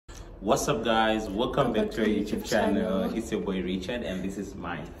What's up, guys? Welcome back to our YouTube channel. It's your boy Richard, and this is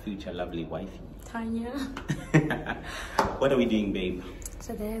my future lovely wifey, Tanya. What are we doing, babe?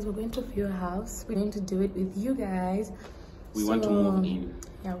 So guys, we're going to view a house. We're going to do it with you guys. We want to move in.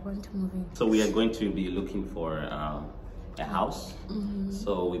 Yeah, we want to move in. So we are going to be looking for a house.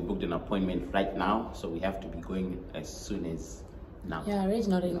 So we booked an appointment right now. So we have to be going as soon as now. Yeah,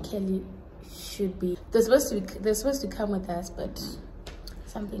 Reginald and Kelly should be. They're supposed to come with us, but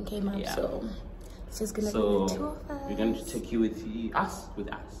something came up, so it's just gonna be the two of us. We're going to take you with us.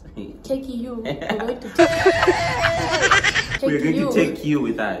 Take you. We're going to take you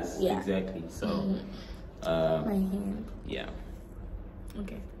with us. Yeah. Exactly. So my hand. Yeah.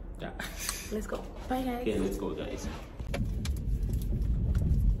 Okay. Yeah. Let's go. Bye, guys. Okay, let's go, guys.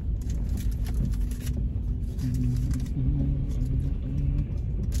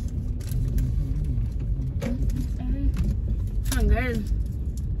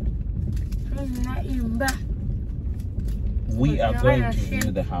 We are going to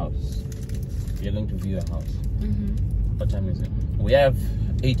view the house. We are going to view the house. What time is it? We have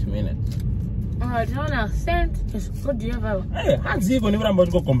 8 minutes. Oh, I don't understand. What do you have? Hey, how's he going to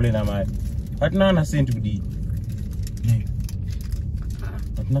go complain about? What now na sent to the?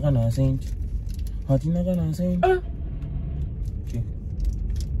 What na gonna send? What na gonna send? Okay.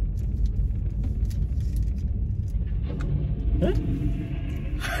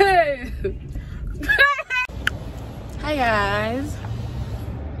 Hey. Hi guys.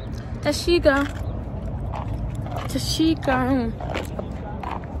 Tashika.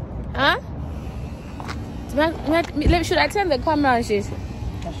 Huh? Should I turn the camera on shit?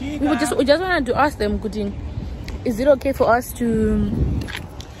 We just wanted to ask them, Kuting, is it okay for us to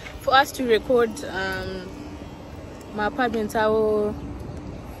record my apartment?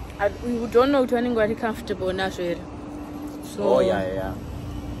 We don't know if anybody comfortable now. So yeah.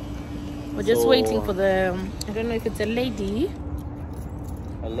 We're just waiting for the I don't know if it's a lady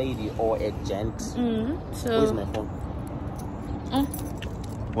or a gent. So where's my phone?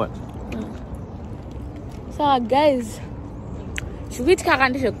 What? So guys, should we take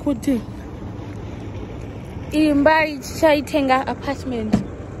a kuti imba ichayitenga apartment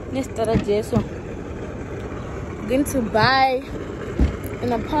next Jesu. Going to buy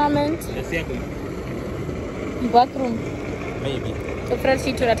an apartment, bathroom, Maybe. so fresh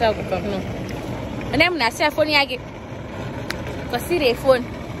sheet to attack no. And I'm not phone yake. Pasire phone.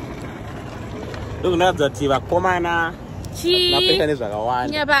 Look na that you are komana. Chi. Na pesa ni zakawana.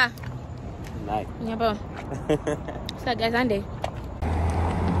 Nyaba. Nice. Nyaba. So guys, ande.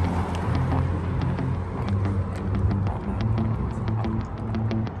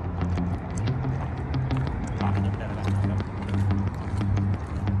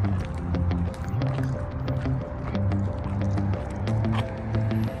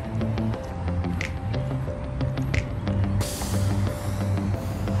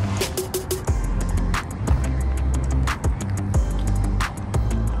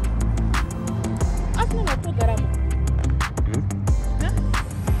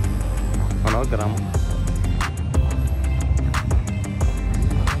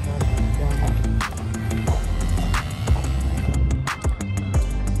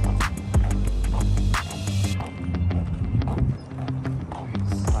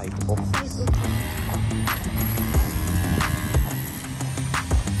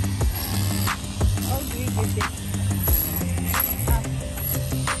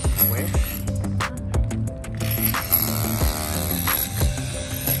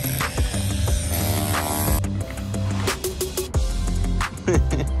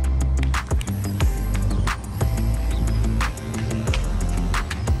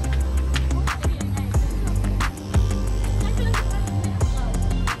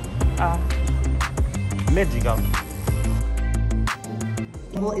 Magical.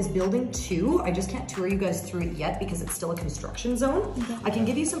 Is building 2. I just can't tour you guys through it yet because it's still a construction zone. I can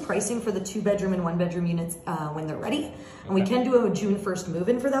give you some pricing for the 2-bedroom and 1-bedroom units when they're ready. And we can do a June 1st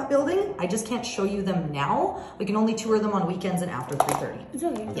move-in for that building. I just can't show you them now. We can only tour them on weekends and after 3:30. It's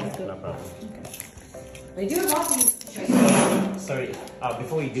okay. Yeah. No problem. Okay. I do have lots of these. Sorry,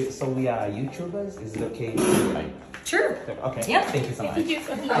 before we do, so we are YouTubers. Is it okay to like? Sure. Okay. Yeah. Thank you so much. Thank you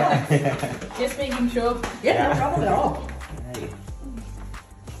so much. Just making sure. Yeah, no problem at all. Hey.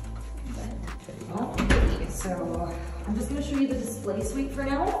 Okay, so I'm just going to show you the display suite for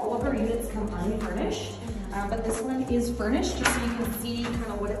now. All of our units come unfurnished, but this one is furnished just so you can see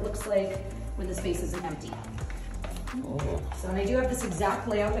kind of what it looks like when the space isn't empty. Oh. So, and I do have this exact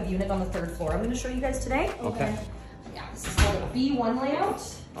layout of unit on the 3rd floor I'm going to show you guys today. Okay. Yeah, this is called a B1 layout.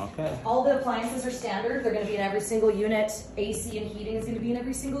 Okay. All the appliances are standard. They're going to be in every single unit. AC and heating is going to be in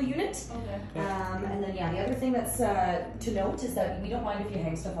every single unit. Okay. And then, yeah, the other thing that's to note is that we don't mind if you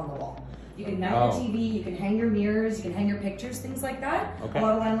hang stuff on the wall. You can mount your TV, you can hang your mirrors, you can hang your pictures, things like that. Okay. A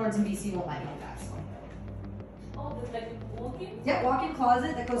lot of landlords in BC won't mind like that. So. Oh, there's like a walk-in? Yeah, walk-in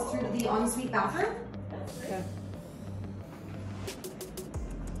closet that goes through to the ensuite bathroom. Okay.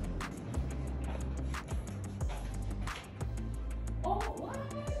 Oh, what?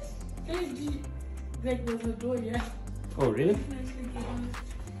 Like there's a door, yeah. Oh, really?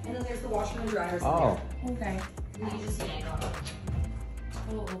 And then there's the washer and dryers. Oh. In there. Okay. And you just yank on it.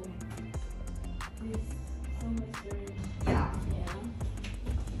 Oh, okay. Yes. So much storage. Yeah.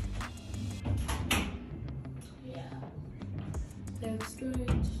 Yeah. There's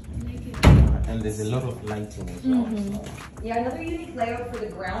storage. Make it. And there's a lot of lighting as well. So. Yeah, another unique layout for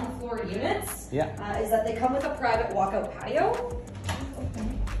the ground floor units Yeah. is that they come with a private walkout patio. Okay.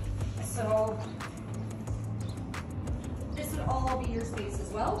 So this would all be your space as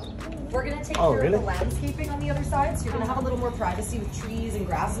well. We're gonna take care of the landscaping on the other side, so you're gonna have a little more privacy with trees and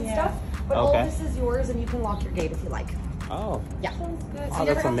grass and stuff. But all this is yours, and you can lock your gate if you like. Oh. Yeah. Sounds good. So Oh, you never that's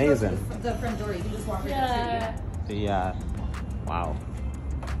have to go amazing. through the front door. You can just walk right Yeah. through. Yeah. Wow.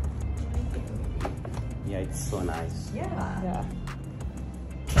 Yeah, it's so nice. Yeah.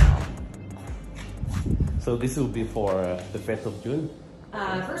 So this will be for the 1st of June?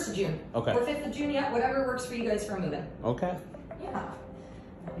 1st of June. Okay. Or 5th of June, yeah. Whatever works for you guys for a move-in. Okay. Yeah.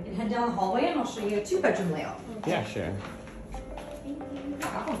 We can head down the hallway and I'll show you a 2-bedroom layout. Yeah, sure.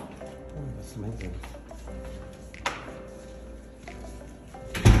 Wow. Oh, that's amazing.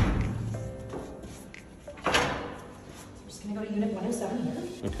 Just gonna go to unit 107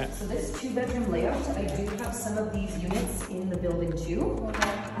 here. Okay. So this 2-bedroom layout, I do have some of these units in the building too.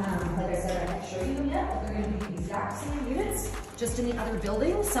 Like I said, I can't show you them yet, but they're gonna be the exact same units, just in the other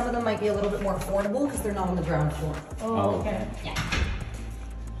buildings. Some of them might be a little bit more affordable because they're not on the ground floor. Oh, okay. Yeah.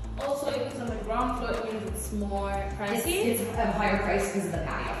 Also, if it's on the ground floor, it means it's more pricey. It's a higher price because of the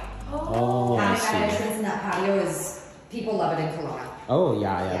patio. Oh, I Having that see. entrance in that patio is, people love it in Kelowna. Oh,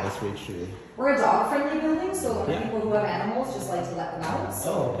 yeah, that's very true. We're a dog-friendly building, so people who have animals just like to let them out.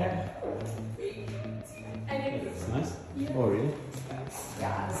 So. Oh, okay. It's nice. Oh, really?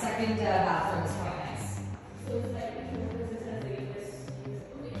 Yeah, the second bathroom is quite nice.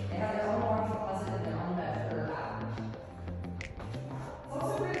 They have their own walk-in closet and their own bed for that. It's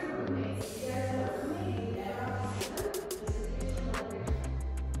also great for roommates. If you guys have a roommate, you can never have to sleep. This is additional bedroom.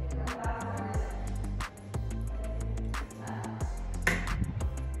 They have a bathroom and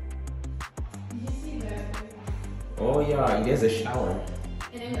Oh, yeah, there's a shower.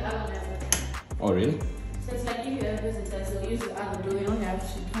 And then the other level. Oh, really? So it's like if you have visitors, they'll use the other door. You don't have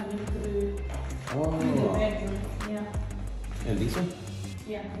to come in through the Oh. bedroom. Yeah. And this one?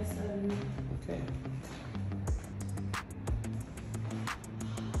 Yeah, that's the other room. Okay.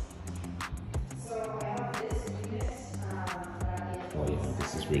 so I have this unit. Oh, yeah,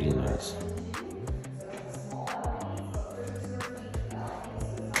 this is really nice.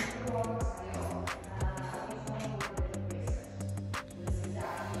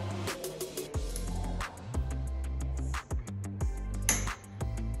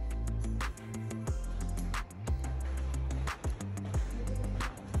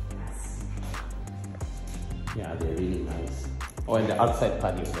 Yeah, they're really nice. Oh, and the outside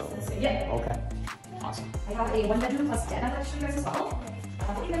patio as well. Yeah. Okay. Awesome. I have a 1-bedroom plus den I'd like to show you guys as well.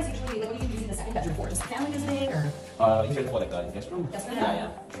 What do you guys usually, like, what are you using the 2nd bedroom for? Just family visiting or? Usually for like a guest room. Guest room?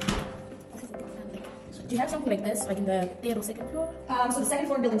 Yeah. Do you have something like this, like in the 3rd or 2nd floor? So the 2nd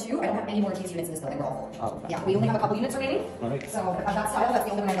floor in building 2, I don't have any more of these units in this building. We're all full. Oh, okay. Yeah, we only have a couple units remaining. All right. So of that style, that's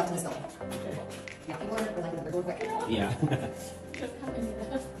the only one I left in this building. Yeah, people are like, they're going quick. Yeah.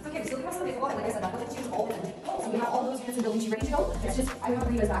 Okay, so we have some available, and like I said, that building 2 is all within. So we have all those units in building 2 ready to go. It's just, I have to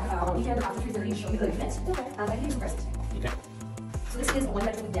bring you guys back on weekend or after 3:30 to show you the units. Okay. I can give you some prices. Okay. So this is a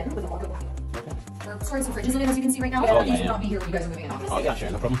 1-bedroom den with a walk-out patio. Okay. We're storing some fridges in it, as you can see right now. Oh, These yeah, will not be here when you guys are moving in, obviously. Oh, yeah, sure,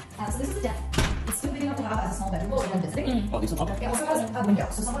 no problem. So this is a den. It's still big enough to have as a small bedroom for someone visiting. Oh, this one? Okay. It also has a window,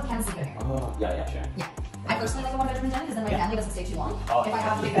 so someone can sleep in here. Oh, yeah, sure. Yeah. I personally like a 1-bedroom den because then my family doesn't stay too long. Oh, if I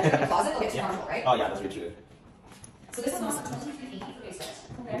have a big bedroom and a closet, they'll get too Yeah. comfortable, right? Oh, yeah, that's very true. So this is also 23 feet for basement.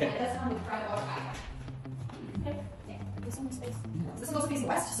 Okay. And it does come with private water patio. Okay. Yeah. This one is space. This is also facing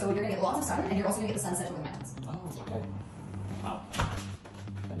west, so you're gonna get lots of sun, and you're also gonna get the sunset over the mountains. Oh, okay. Wow.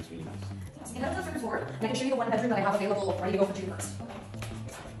 That is really nice. So you can head to the 3rd floor, and I can show you the 1-bedroom that I have available ready to go for June 1st.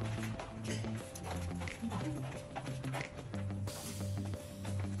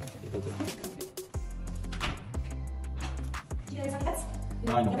 Do you guys have pets?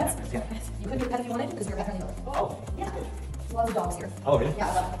 No, I know. No pets? Yeah. You could get a pet if you wanted, because you're a pet friendly building. Oh, Yeah. Lots of dogs here. Oh, really? Yeah,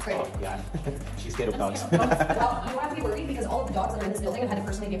 I love it. Great. Oh, yeah. She's scared of dogs. Well, you don't have to be worried because all of the dogs that are in this building have had to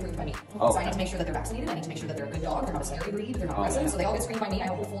personally be approved by me. Oh. So I need to make sure that they're vaccinated. I need to make sure that they're a good dog. They're not a scary breed. They're not aggressive. So they all get screened by me. I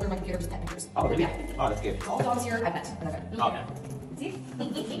have a whole folder on my computer with pet pictures. Oh, really? Yeah. Oh, that's good. All the dogs here I've met. Okay. Okay. See?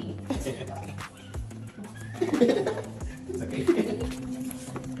 It's okay.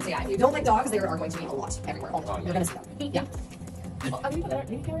 So yeah, if you don't like dogs, there are going to be a lot everywhere. All the time. You're going to see them. Yeah.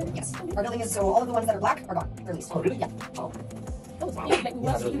 Yes. Our building is, so all of the ones that are black are gone. Released. Oh, really? Yeah. Oh. Oh, yeah, like we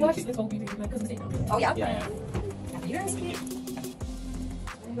watched this whole movie because we Oh, yeah? Yeah. After you guys. Go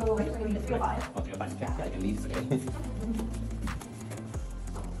right, we're going to be the 305. Okay, fine. Yeah, I can leave. Okay.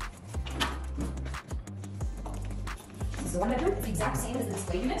 This is the one bedroom. It's the exact same as the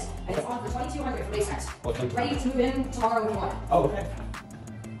display unit. And it's on for $2,200 for base rent. Okay. Ready to move in tomorrow if you want. Oh, okay.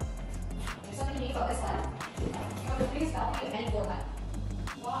 There's something unique about this one. You have the biggest balcony of any floor plan.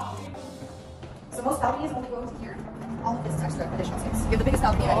 Wow. So most balconies only go to here. All of this is extra additional space. You have the biggest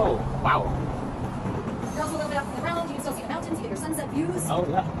balcony of any. Oh, wow. You're also a little bit up from the ground. You can still see the mountains. You get your sunset views. Oh,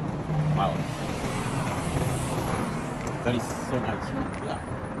 yeah. Wow. That is so nice. Yeah.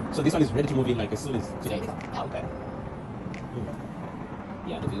 So this one is ready to move in like as soon as today. Yeah. Okay.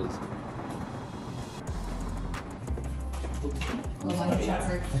 Yeah, the views. Wow.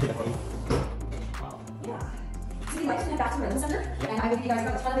 Yeah. So we'd like to head back to the Rhythm Center, and I will give you guys a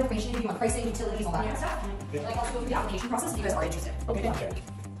ton of information, give you on pricing, utilities, all that kind of stuff. I'd like also go through the application process if you guys are interested. Okay. Okay.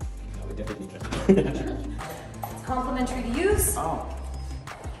 No, we're definitely interested. It's complimentary to use. Oh.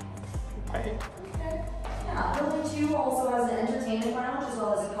 Okay. Yeah, building 2 also has an entertainment lounge as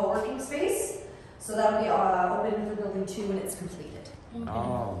well as a co-working space. So that'll be open for building 2 when it's completed.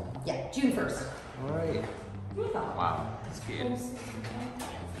 Oh. Yeah, June 1st. All right. Wow. That's good.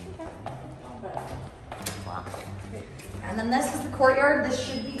 Wow. And then this is the courtyard. This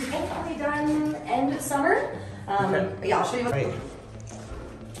should be hopefully done end of summer. Okay. Yeah, I'll show you what. Right.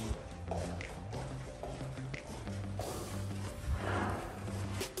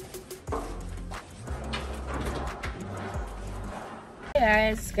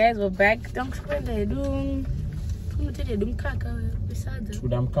 Guys, we're back. Don't spend the doom.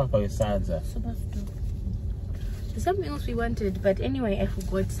 There's something else we wanted, but anyway, I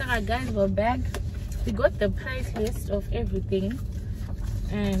forgot. So guys, we're back. We got the price list of everything,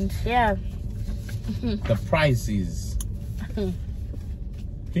 and yeah. The prices.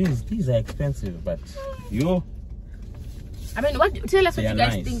 These are expensive, but you. I mean, what? Tell us what you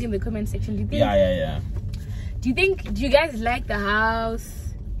guys nice. think in the comment section. Do you think? Yeah. Do you guys like the house?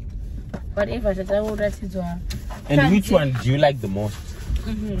 Whatever. And which one do you like the most?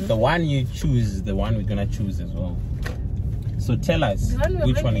 The one you choose, the one we're gonna choose as well. So tell us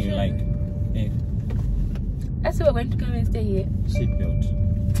which one you like. Yeah. I said we're going to come and stay here. Seatbelt.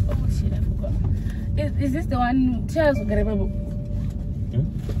 Oh shit, I forgot. Is this the one? Tell us what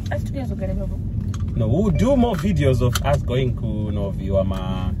No, we'll do more videos of us going to view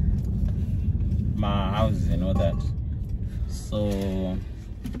my houses and all that. So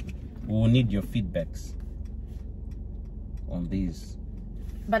we'll need your feedbacks on these.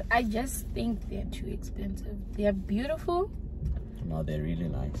 But I just think they're too expensive. They are beautiful. No, they're really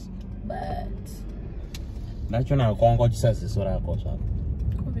nice. But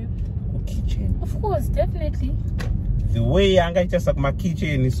kitchen. of course, definitely. The way I just like my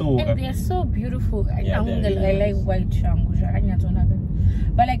kitchen is so. And they're so beautiful. Yeah, I really like white shangu.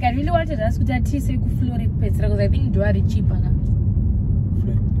 But like I really wanted us to say florid pets because I think they are cheaper.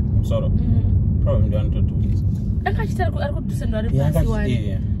 I'm sorry. Probably don't do this. I can't tell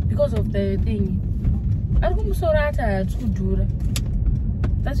because of the thing.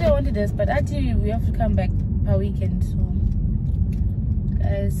 That's why I wanted us, but actually we have to come back per weekend.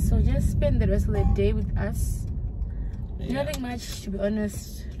 So just spend the rest of the day with us. Yeah. Nothing much, to be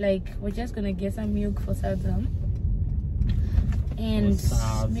honest. Like we're just gonna get some milk for Sadam, and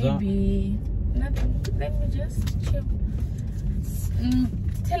maybe nothing. Let me just chill.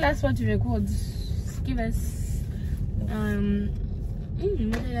 Tell us what to record. Give us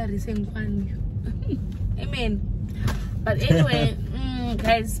amen. But anyway,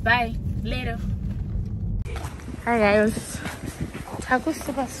 guys, bye later. Hi guys, Taco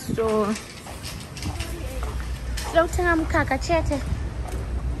Superstore. Lokuthenga mkhakha chethe.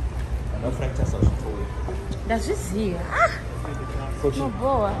 Ndazviziva.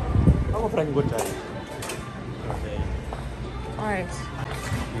 Noboa. Alright.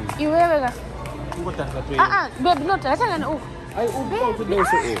 Iwewe ka. Babe, no, tatanga no.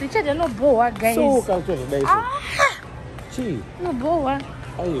 Richard no boa, guys. No boa.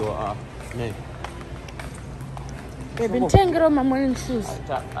 Babe, ntengero my morning shoes.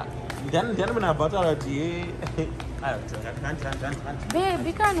 Then when I bought out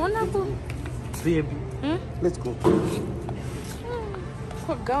Baby, can one of you? Baby, let's go.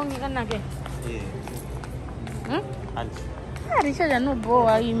 Put down again. Yeah. No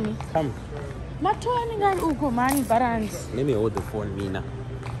boy, me. Come. Balance. Let me hold the phone, Mina.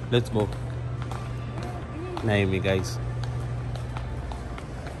 Let's go. Naomi, guys.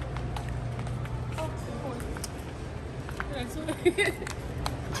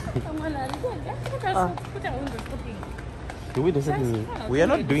 The window shopping. We are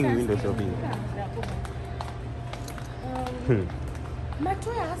not doing window shopping.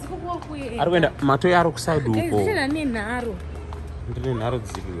 Matoya ari kuside uko. Ndine naro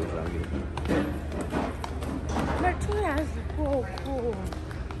dzikiro zvangu. Matoya azikoko.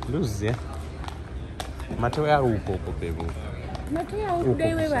 Ndoziya. Matoya ari uko baby. Matoya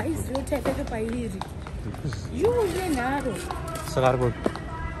ukudai wewe izoteka pairi. Yule naro. Saka ari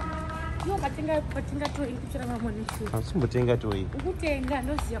Yo katinga toi kuchira mamoni shu. Asimbotenga toi. Ukutenga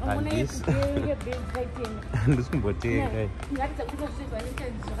ndoziya kamona yekuye benzitenga. Ndisimbotenga. Ngati kuto sivha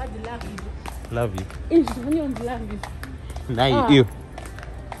lentenzi zvakadi Love you. Inzvonyo ndilove you. Nai iyo.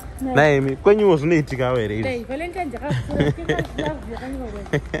 Naimi kwenyuwo zvinoitika here izvi. Dai Valentine dzakakura love yakanyorwa.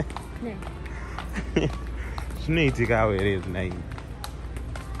 Ne. Zvinoitika here izvi Naimi.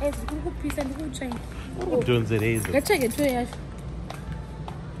 Kuri kupisa ndikutsvaina. Kudhonzerei. Ngatsvage toi yacho.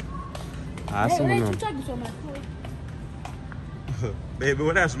 Asi muno. Tutsvagiswa matoi. Baby,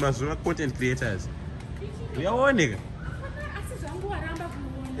 what else mazuva content creators? Uyaoneka. Asi zvangu waramba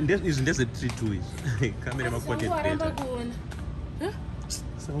kuona. Izvi ndeze-3 izvi. Kamera ma-content creator.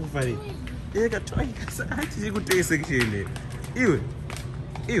 Sakufari. Eka toi hatisi kutoi section. Iwe.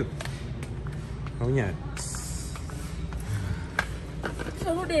 Aunyari.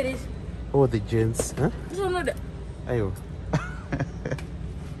 Sonoderesa. Oh, the gents, huh? Sonoda. Ayo.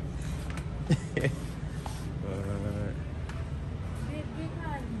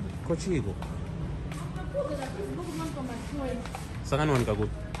 Kochiko. Sakanowanika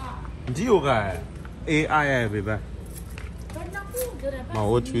kuti. Ndiyo kaya. Aya beba. Ma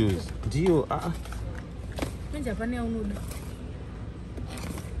Hot Wheels. Ndiyo Manje pane unoda.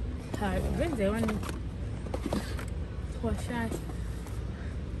 Venza iwani. Kwashai.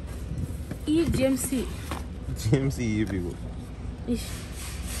 GMC. GMC hivi go. Ish.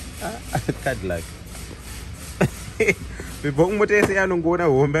 Cadillac. Bebo umotese anongona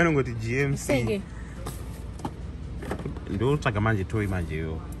hombe anongoti GMC. Senge. Ndo tsvaga manje toy manje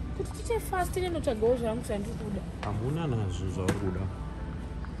yo. Kuti tiche fast ine notsvagawo zvangu zvandikuda. Hamuna nazvo zvauri kuda.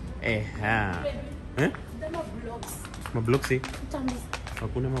 Mablocks. Mablocks? Tambisa.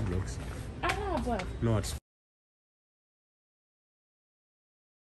 Hakuna mablocks. Apa? Not.